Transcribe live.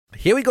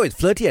Here we go. It's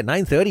Flirty at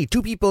 9:30.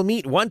 Two people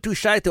meet, one too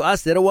shy to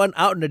ask the other one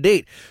out on a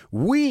date.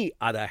 We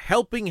are the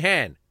helping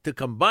hand to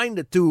combine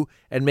the two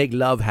and make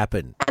love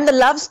happen. And the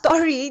love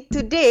story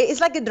today is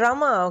like a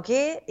drama,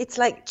 okay?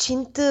 It's like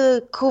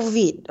Cinta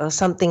COVID or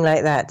something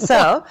like that.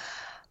 So,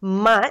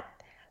 Mat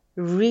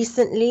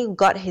recently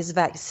got his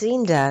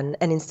vaccine done,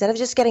 and instead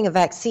of just getting a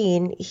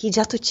vaccine, he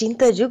jatuh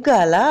cinta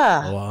juga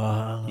lah.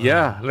 Wow.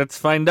 Yeah, let's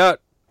find out.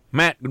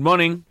 Matt, good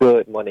morning.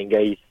 Good morning,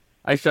 guys.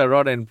 Aisha,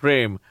 Rod and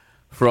Prem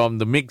from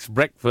the Mixed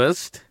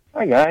Breakfast.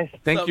 Hi, guys.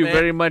 Thank What's up, you man?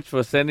 very much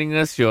for sending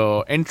us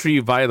your entry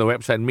via the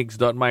website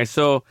mix.my.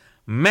 So,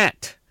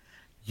 Matt,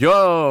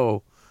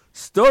 your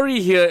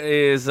story here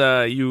is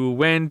you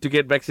went to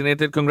get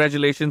vaccinated.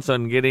 Congratulations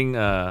on getting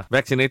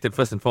vaccinated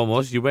first and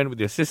foremost. You went with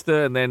your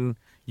sister and then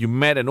you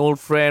met an old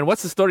friend.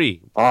 What's the story?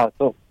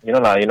 So, we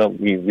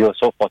were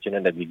so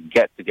fortunate that we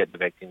get to get the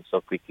vaccine so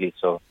quickly.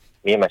 So,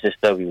 me and my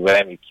sister, we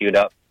queued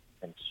up.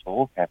 And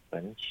so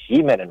happened,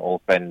 she met an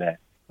old friend there.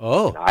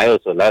 Oh. And I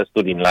also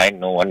stood in line,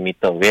 1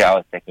 meter away. I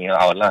was checking her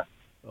out.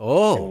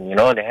 Oh.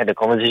 And, they had a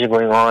conversation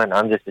going on. And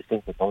I'm just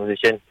listening to the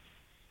conversation.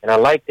 And I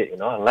liked it,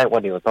 I liked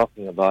what they were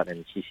talking about.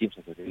 And she seems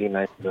like a really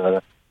nice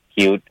girl,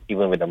 cute,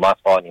 even with the mask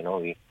on,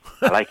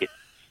 I like it.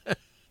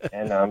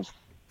 And,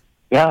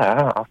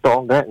 after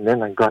all that, and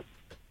then I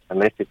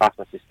managed to pass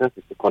my sister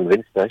to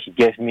convince her. She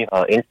gave me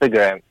her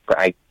Instagram.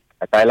 I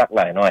dialog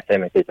I sent a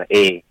message like,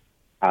 hey,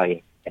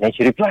 hi. And then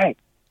she replied.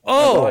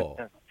 Oh.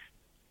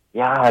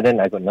 Yeah, then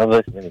I got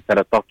nervous and then we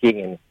started talking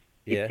and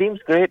Yeah. it seems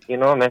great,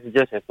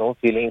 messages have no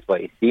feelings,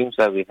 but it seems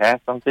like we have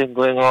something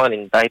going on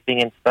in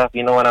typing and stuff,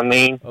 you know what I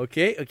mean?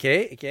 Okay.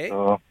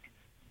 So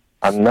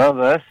I'm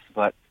nervous,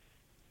 but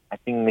I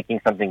think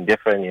making something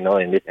different,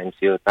 in this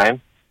MCO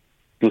time,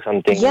 do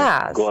something,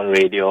 Yes. go on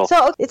radio.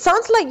 So it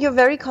sounds like you're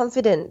very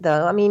confident,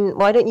 though. I mean,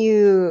 why don't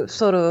you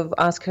sort of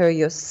ask her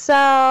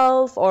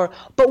yourself?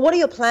 But what are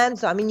your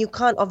plans? I mean, you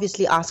can't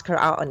obviously ask her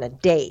out on a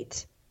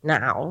date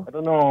now. I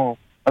don't know.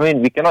 I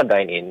mean, we cannot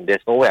dine in.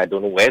 There's no way. I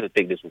don't know where to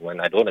take this woman.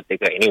 I don't want to take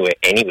her anyway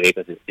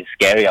because it's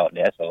scary out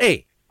there. So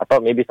Hey. I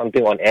thought maybe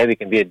something on air we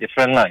can be a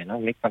different line,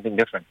 make something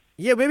different.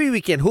 Yeah, maybe we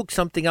can hook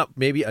something up,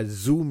 maybe a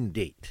Zoom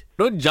date.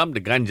 Don't jump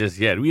the gun just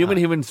yet. We haven't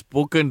even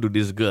spoken to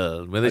this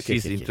girl, whether Okay,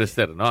 she's okay,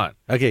 interested or not.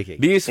 Okay.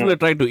 These people are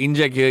trying to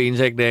inject here,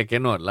 inject there,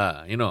 cannot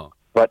lah,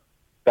 But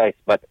guys,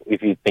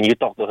 when you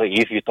talk to her,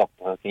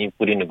 can you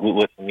put in a good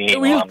word for me? Yeah,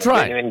 we'll I'm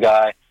try. a genuine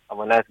guy. I'm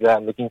a nice guy.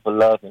 I'm looking for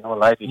love.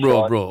 Life is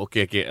short. Bro,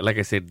 okay. Like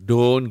I said,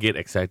 don't get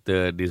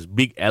excited. This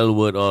big L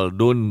word,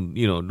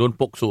 don't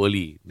poke so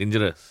early.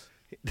 Dangerous.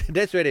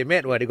 That's where they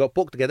met, they got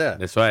poked together.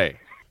 That's why.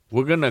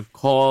 We're going to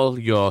call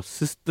your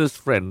sister's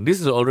friend. This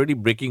is already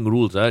breaking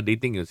rules,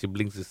 dating your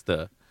sibling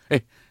sister.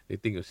 Hey,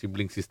 dating your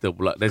sibling sister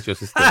pula. That's your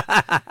sister.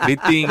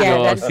 Dating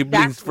your that's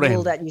sibling's the rule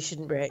friend. that you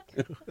shouldn't break.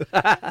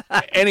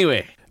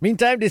 Anyway,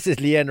 Meantime, this is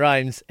Leanne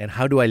Rhymes and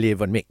How Do I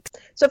Live on Mix.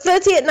 So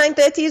Flirty at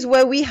 9:30 is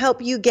where we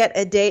help you get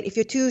a date if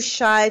you're too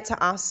shy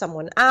to ask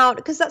someone out,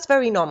 because that's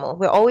very normal.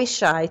 We're always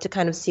shy to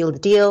kind of seal the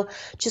deal.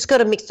 Just go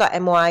to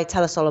mix.my,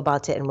 tell us all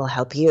about it, and we'll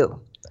help you.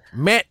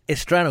 Matt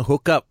is trying to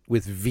hook up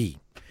with V.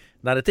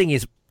 Now, the thing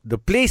is, the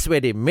place where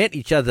they met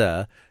each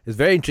other is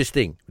very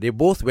interesting. They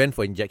both went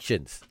for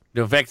injections.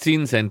 the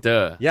vaccine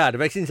center. Yeah, the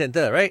vaccine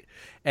center, right?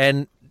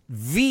 And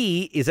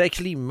V is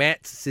actually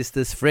Matt's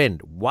sister's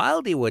friend.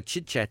 While they were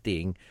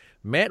chit-chatting,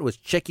 Matt was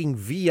checking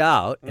V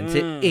out and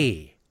said,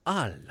 hey,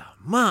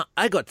 alamak,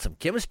 I got some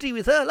chemistry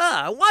with her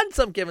lah. I want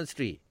some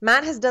chemistry.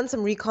 Matt has done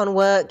some recon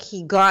work.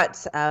 He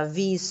got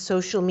V's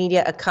social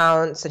media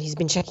accounts and he's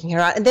been checking her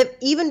out. And they've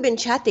even been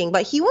chatting,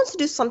 but he wants to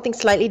do something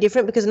slightly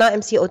different because now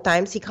MCO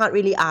times, he can't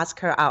really ask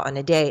her out on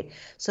a date.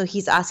 So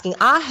he's asking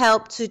our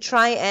help to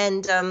try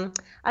and,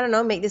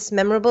 make this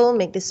memorable,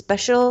 make this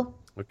special.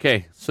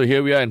 Okay, so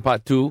here we are in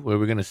part 2 where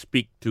we're going to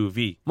speak to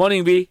V.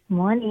 Morning, V.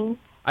 Morning.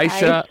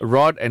 Aisha,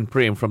 Rod and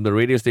Prem from the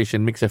radio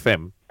station Mix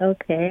FM.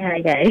 Okay, hi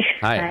guys.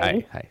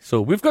 Hi.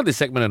 So we've got this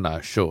segment on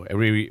our show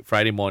every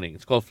Friday morning.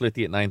 It's called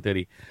Flirty at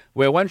 9:30,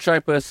 where one shy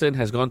person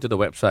has gone to the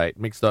website,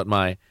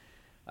 mix.my,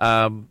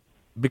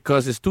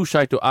 because it's too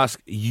shy to ask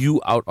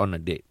you out on a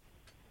date.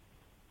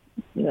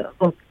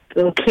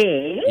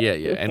 Okay. Yeah,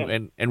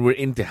 Okay. and we're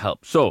in to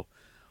help. So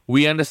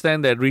we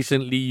understand that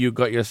recently you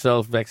got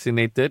yourself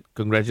vaccinated.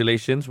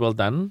 Congratulations, well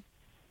done.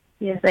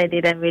 Yes, I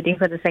did. I'm waiting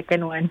for the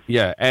second one.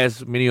 Yeah,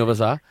 as many of us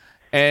are.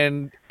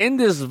 And in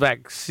this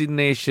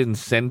vaccination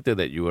center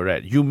that you were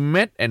at, you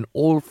met an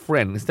old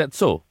friend. Is that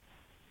so?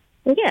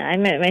 Yeah, I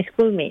met my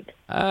schoolmate.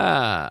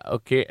 Ah,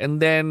 okay. And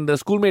then the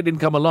schoolmate didn't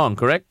come along,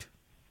 correct?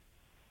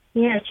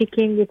 Yeah, she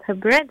came with her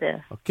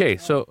brother. Okay,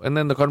 so, and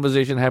then the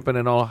conversation happened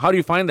and all. How do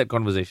you find that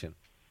conversation?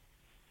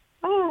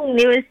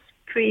 It was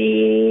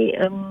pretty...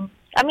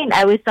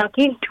 I was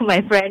talking to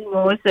my friend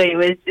more, so it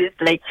was just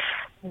like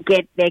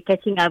they're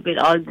catching up with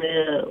all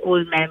the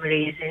old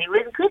memories, and it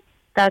was good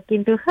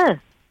talking to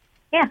her.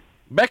 Yeah.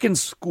 Back in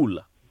school,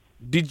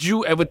 did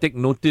you ever take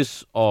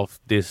notice of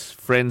this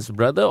friend's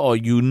brother, or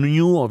you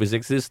knew of his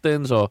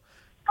existence, or...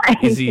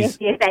 Is he?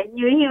 Yes, I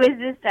knew he was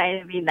just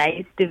trying to be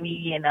nice to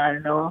me and all,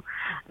 no,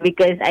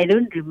 because I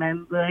don't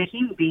remember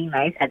him being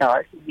nice at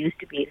all. He used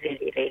to be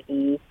really,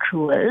 really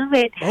cruel,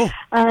 but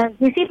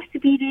he seems to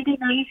be really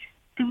nice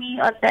to me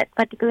on that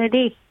particular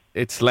day.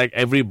 It's like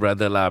every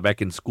brother lah.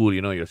 Back in school,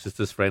 your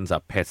sister's friends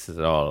are pests at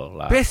all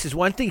lah. Pest is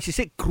one thing. She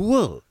said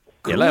cruel.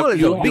 Yeah, Cruel like,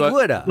 is a big are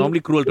word. Normally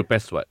cruel to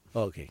pests, what?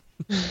 Okay.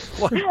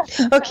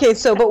 Okay,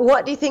 so but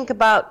what do you think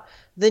about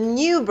the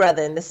new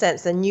brother in the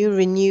sense, the new,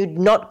 renewed,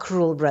 not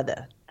cruel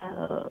brother?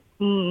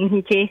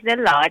 He changed a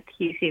lot.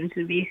 He seems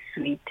to be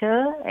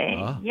sweeter,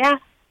 and yeah.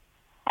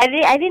 I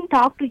didn't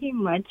talk to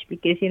him much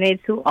because,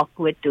 it's so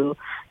awkward to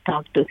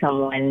talk to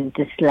someone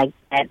just like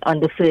that on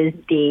the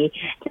first day.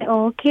 Like,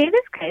 okay,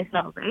 this guy's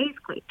not bad. He's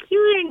quite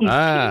cute. And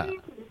he's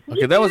cute,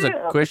 Okay, that was a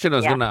question I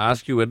was Yeah. going to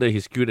ask you, whether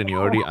he's cute, and you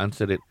already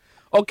answered it.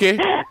 Okay,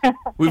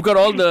 we've got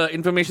all the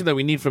information that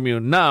we need from you.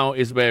 Now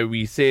is where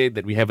we say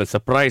that we have a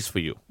surprise for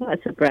you. What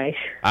a surprise.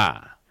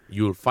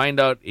 You'll find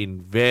out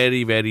in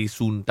very, very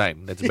soon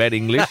time. That's bad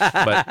English,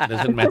 but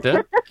doesn't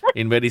matter.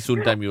 In very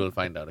soon time, you will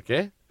find out,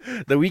 okay?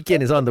 The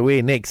weekend is on the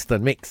way next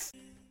on Mix.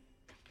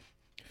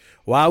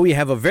 Wow, we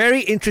have a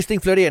very interesting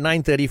flirty at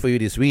 9:30 for you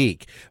this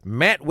week.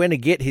 Matt went to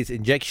get his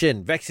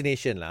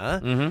vaccination lah,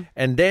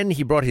 and then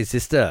he brought his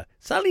sister.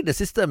 Suddenly the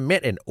sister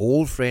met an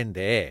old friend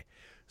there.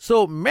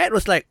 So Matt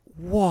was like,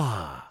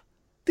 wow,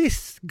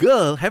 this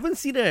girl, haven't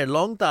seen her in a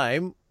long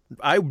time.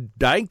 I'm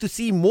dying to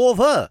see more of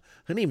her.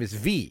 Her name is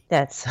V.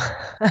 That's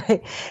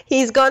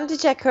he's gone to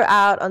check her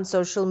out on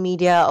social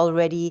media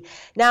already.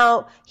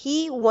 Now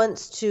he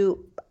wants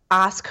to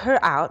ask her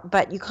out,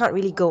 but you can't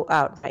really go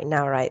out right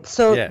now, right?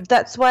 So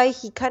that's why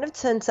he kind of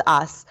turned to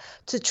us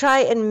to try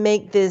and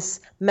make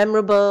this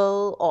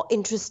memorable or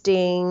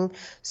interesting.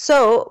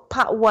 So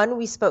part 1,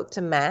 we spoke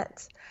to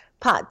Matt.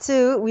 Part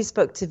 2, we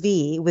spoke to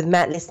V, with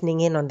Matt listening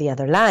in on the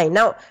other line.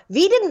 Now,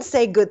 V didn't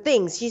say good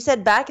things. She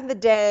said back in the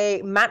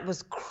day, Matt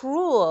was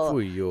cruel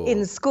Fuyo.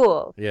 in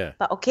school. Yeah.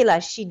 But okay lah,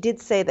 she did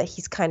say that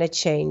he's kind of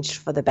changed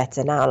for the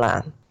better now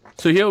lah.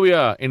 So here we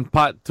are in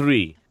part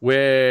 3,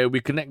 where we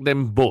connect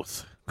them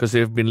both, because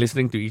they've been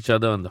listening to each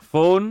other on the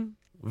phone.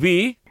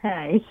 V,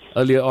 Hi.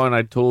 earlier on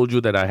I told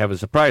you that I have a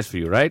surprise for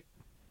you, right?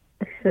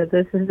 So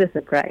this is the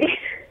surprise.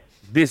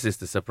 This is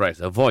the surprise,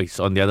 a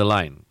voice on the other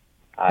line.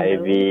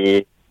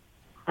 Ivy,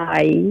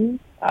 Hi.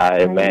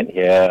 I Matt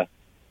here.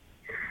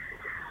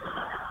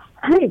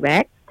 Hi,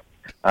 Matt.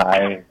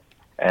 Hi.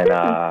 And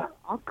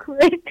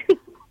Awkward.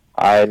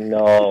 I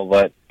know,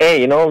 but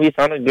hey, we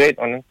sounded great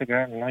on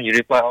Instagram. You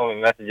reply all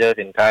my messages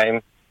in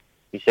time.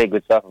 We say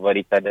good stuff about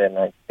each other, and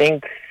I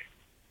think,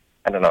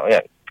 I don't know,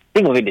 yeah.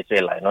 Think of it this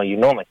way, like, you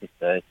know my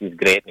sister. She's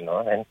great,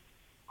 and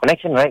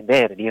connection right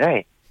there, already,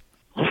 right?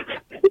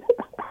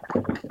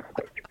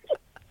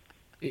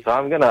 So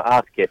I'm gonna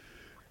ask it.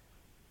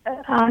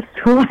 Ask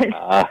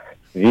what?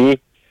 V,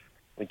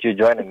 would you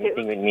join a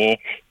meeting with me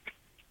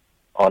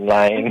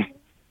online?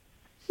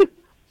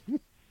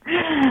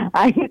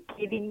 Are you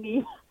kidding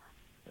me?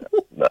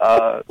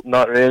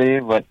 Not really,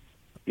 but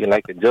you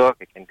like a joke,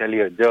 I can tell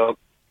you a joke.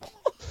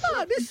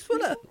 This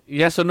fella.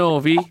 Yes or no,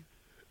 V?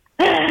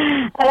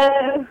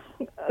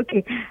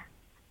 Okay.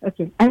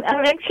 I'm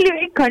actually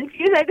very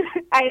confused.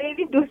 I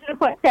really don't know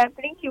what's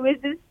happening. He was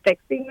just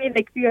texting me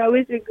like a few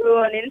hours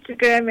ago on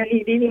Instagram, and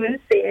he didn't even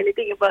say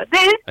anything about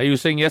this. Are you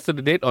saying yes to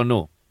the date or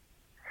no?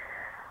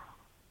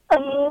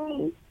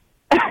 I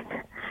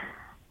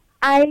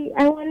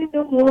want to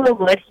know more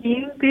about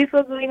him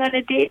before going on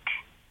a date.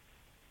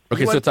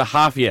 Okay, so it's a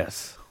half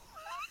yes.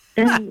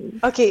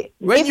 Okay,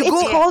 When if you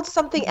it's go- called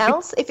something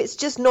else, if it's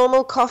just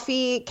normal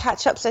coffee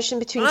catch-up session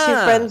between two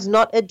friends,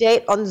 not a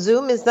date on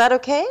Zoom, is that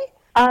okay?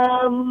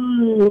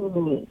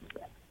 Okay,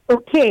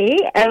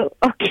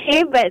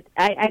 but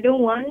I don't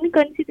want to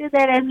consider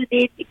that as a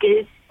date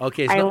because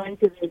Okay, it's I not... want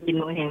to really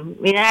know him.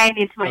 And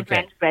it's my Okay.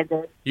 friend's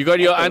brother. You got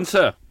your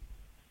answer.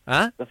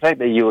 Huh? The fact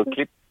that you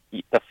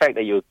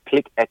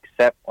click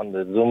accept on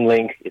the Zoom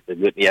link is a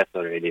good yes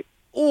already.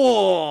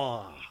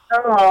 Oh,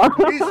 Oh,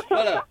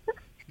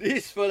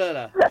 this fella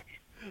lah.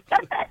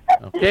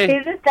 Okay,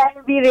 he's just trying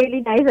to be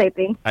really nice, I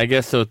think. I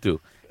guess so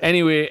too.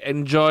 Anyway,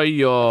 enjoy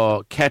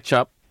your catch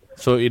up.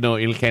 So it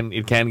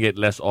can get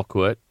less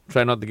awkward.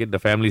 Try not to get the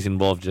families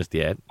involved just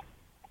yet.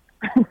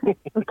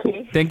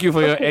 Okay. Thank you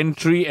for your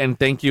entry and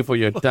thank you for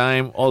your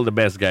time. All the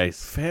best,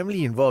 guys.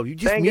 Family involved. You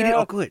just Thank made it you.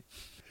 awkward.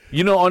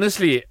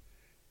 Honestly,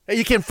 Hey,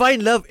 you can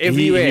find love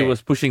everywhere. he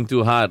was pushing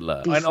too hard,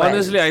 lah. Be And friends.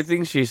 honestly, I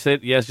think she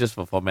said yes just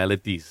for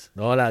formalities.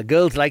 No lah,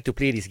 girls like to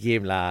play this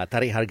game lah.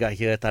 Tarik harga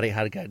here, tarik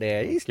harga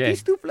there. Okay.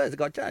 These two flirts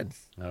got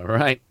chance. All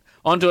right.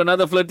 On to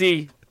another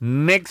flirty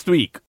next week.